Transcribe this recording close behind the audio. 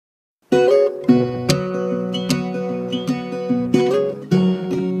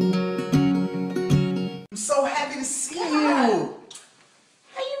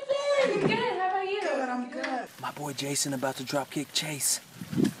Jason about to dropkick Chase.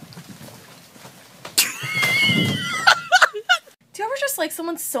 Do you ever just like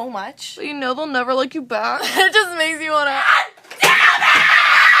someone so much, but you know they'll never like you back? it just makes you wanna...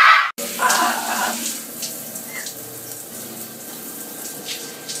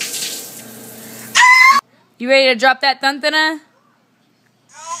 You ready to drop that thuntana?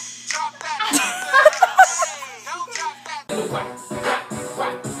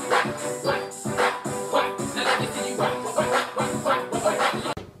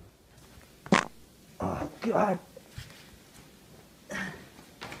 Oh, God.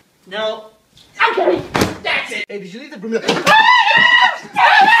 No. Okay, that's it. Hey, did you leave the broom?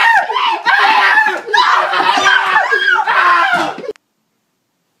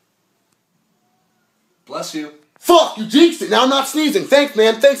 Bless you. Fuck, you jinxed it. Now I'm not sneezing. Thanks,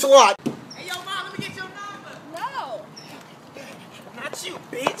 man. Thanks a lot. Hey, yo, Mom, let me get your number. No. Not you,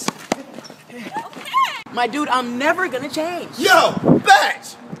 bitch. Okay. My dude, I'm never gonna change. Yo,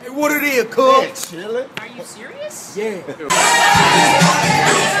 bitch. Hey, what it is, cuz? Chillin'. Are you serious? Yeah.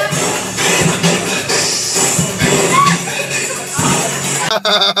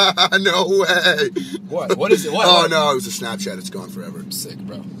 No way. What? What is it? What? Oh, no, it was a Snapchat. It's gone forever. I'm sick,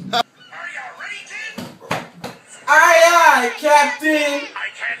 bro. Are y'all ready, kid? Aye, aye, Captain. I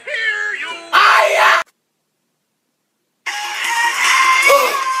can hear you. Aye, aye.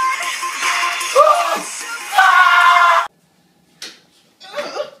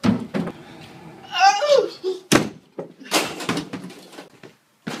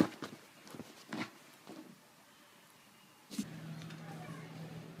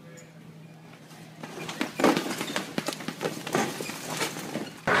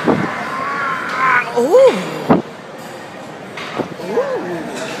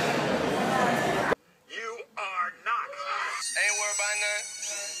 Ain't worried about nothing.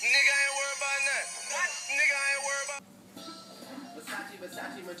 Nigga ain't worried about nothing. What? Nigga ain't worried about.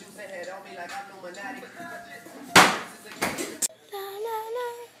 Versace, my juice head on me like I'm Illuminati.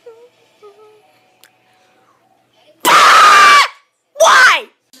 Why?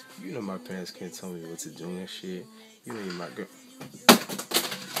 You know my parents can't tell me what to do and shit. You know you're my girl.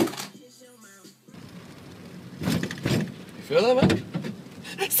 You feel that, man?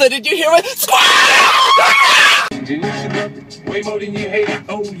 So did you hear it? Way more than you hate.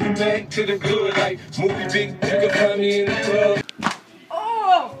 Oh, you back to the good. Like movie big, you can find me in the club.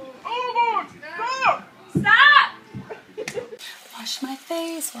 Oh! Oh! Stop! Stop! Wash my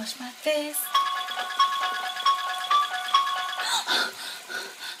face, wash my face.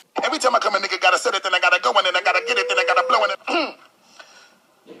 Every time I come, a nigga gotta set it, then I gotta go, and then I gotta get it, then I gotta blow it. Oh.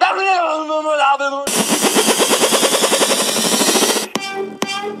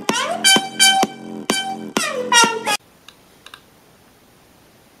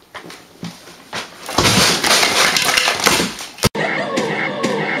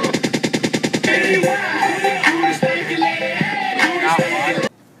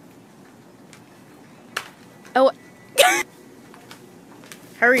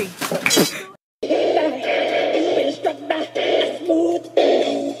 Hurry.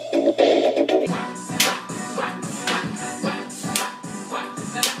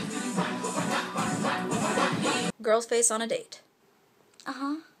 Girl's face on a date.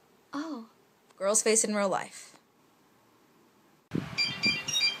 Uh-huh. Oh. Girl's face in real life.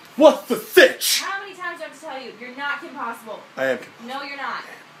 What the fitch? How many times do I have to tell you? You're not Kim Possible. I am. No, you're not.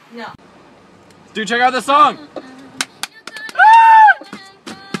 No. Dude, check out the song.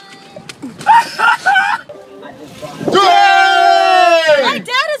 My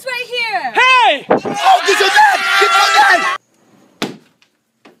dad is right here! Hey! Oh, get your dad! Get your dad!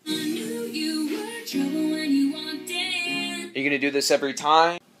 Are you gonna do this every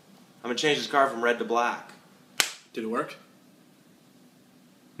time? I'm gonna change his car from red to black. Did it work?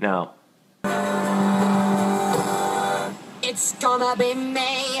 No. It's gonna be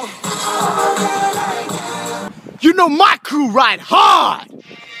me. You know my crew ride hard!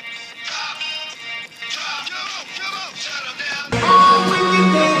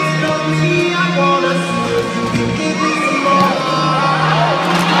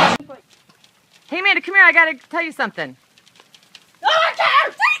 Hey, Amanda, come here. I gotta tell you something.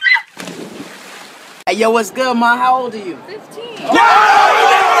 Hey, yo, what's good, Ma? How old are you? 15.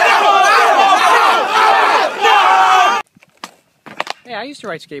 Hey, I used to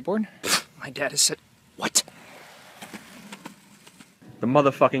ride skateboard. My dad has said, what? The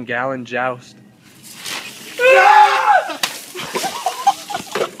motherfucking gallon joust.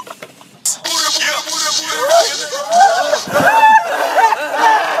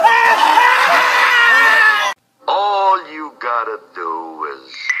 All you gotta do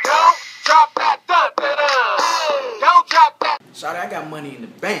is don't drop that. got money in the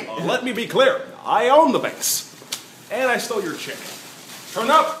bank. Let me be clear. I own the base. And I stole your chick. Turn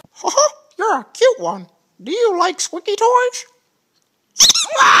up. You're a cute one. Do you like squeaky toys?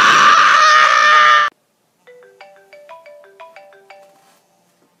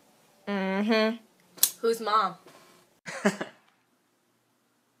 Mm-hmm. Who's mom?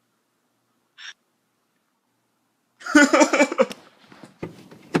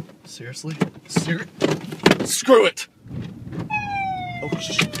 Seriously? Screw it! Oh,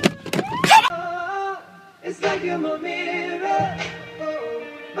 shit. It's like you're my mirror. Oh,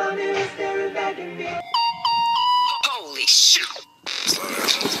 my mirror staring back at me. Holy shit.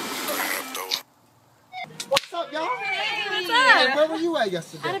 What's up, y'all? Hey, what's Hey, up? where were you at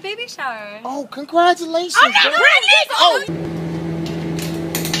yesterday? At a baby shower. Oh, congratulations. I'm not girl. pregnant! Oh!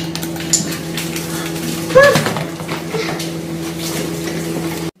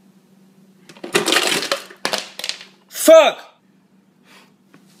 Fuck!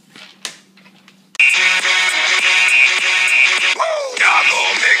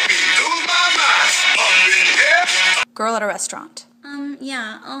 Girl at a restaurant.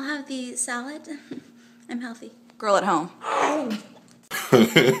 Yeah, I'll have the salad. I'm healthy. Girl at home.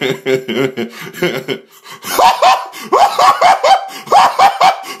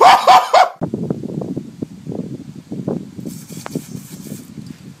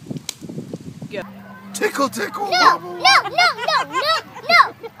 Tickle, tickle. No, no, no, no, no,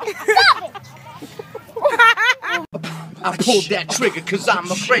 no. Stop it. I pulled that trigger because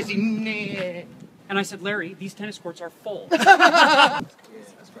I'm a crazy nigga. And I said, Larry, these tennis courts are full.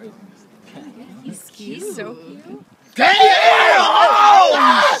 He's so cute. Damn!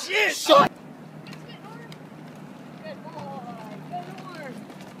 Oh, shit! Good boy. Good work.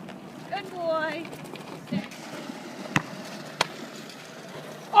 Good boy.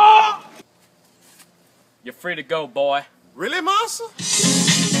 You're free to go, boy. Really, Massa?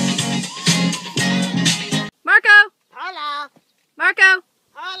 Marco! Hello. Marco!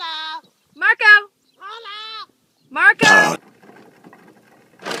 Hello. Marco! Hello. Marco!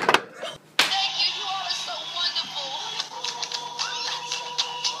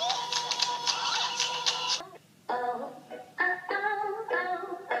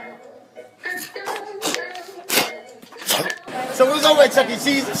 So we was over at Chuck E.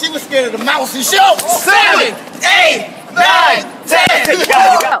 Cheese and she was scared of the mouse and show. 7, 8, 9, 10.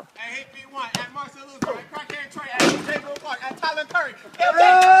 Go! Hey, B1 at Marcel Luther, at Crackhead Trey, at Jacob Park, at Tyler Curry.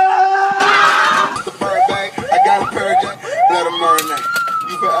 The bird bag, I got a pair of jack, let them marinate.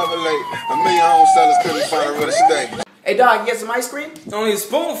 You forever late. A million home sellers couldn't find a real estate. Hey, dog, you get some ice cream? It's only a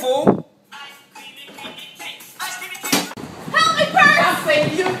spoonful. Help me, Purse! I'll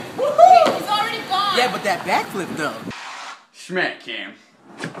save you. He's already gone. Yeah, but that backflip, though. Schmack cam.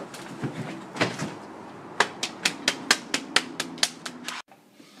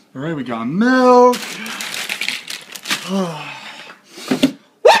 All right, we got milk.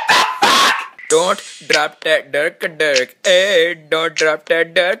 Don't drop that dirk. Hey, don't drop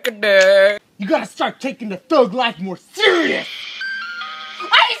that dirk. You gotta start taking the thug life more serious.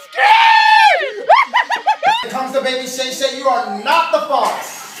 Ice cream! Here comes the baby Shay Shay. You are not the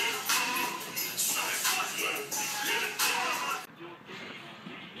boss.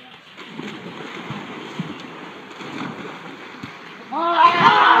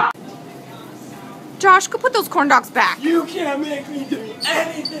 Josh, go put those corn dogs back. You can't make me do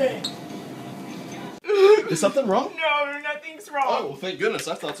anything. Is something wrong? No, nothing's wrong. Oh, well, thank goodness.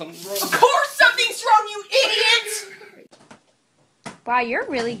 I thought something was wrong. Of course something's wrong, you idiot! Wow, you're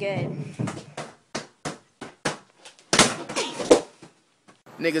really good.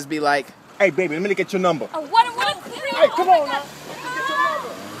 Niggas be like, Hey, baby, let me get your number. Oh, what a creep. Hey, come on now.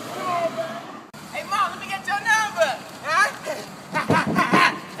 hey, Mom, let me get your number.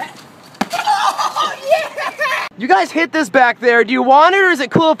 You guys hit this back there. Do you want it or is it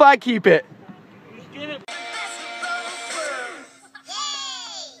cool if I keep it?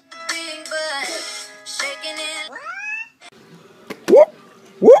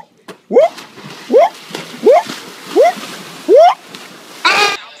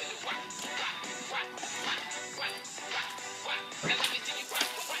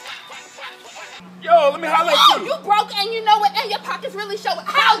 Yo, let me holler at you. You broke and you know it, and your pockets really show it.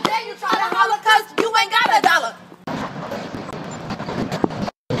 How dare you try to holler, cause you ain't got a dollar.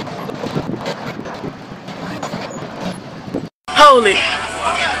 Holy.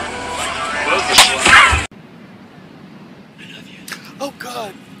 Oh,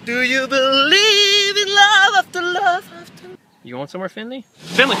 God. Do you believe in love after love after love? You going somewhere, Finley?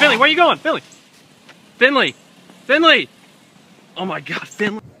 Finley, where are you going? Finley! Oh my God,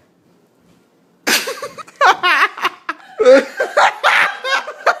 Finley.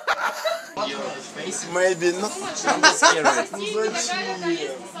 baby, no.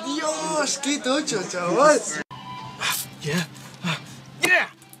 Dios, qué tocho, chaval. Yeah. Yeah!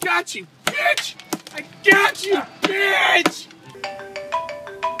 Got you, bitch! I got you, bitch!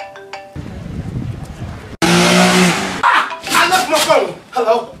 I left my phone.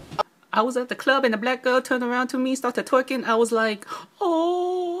 Hello. I was at the club and the black girl turned around to me, started twerking. I was like,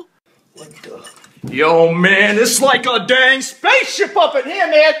 oh. What the? Yo, man, it's like a dang spaceship up in here,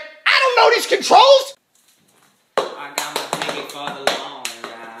 man. I don't know these controls. I got my ticket for the long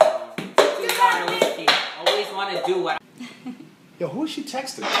round. Always want to do what Yo, who is she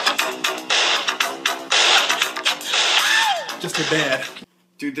texting? Just her dad.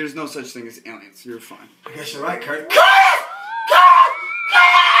 Dude, there's no such thing as aliens. You're fine. I guess you're right, Kurt.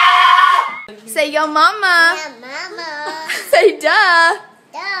 Say yo mama. Yeah, mama. Say duh.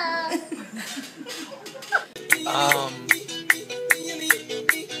 Duh.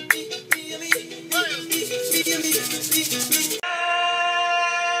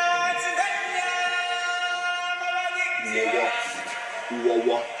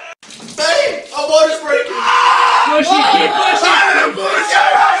 Hey, our water's breaking. Push it, kid, push it! Push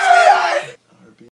it.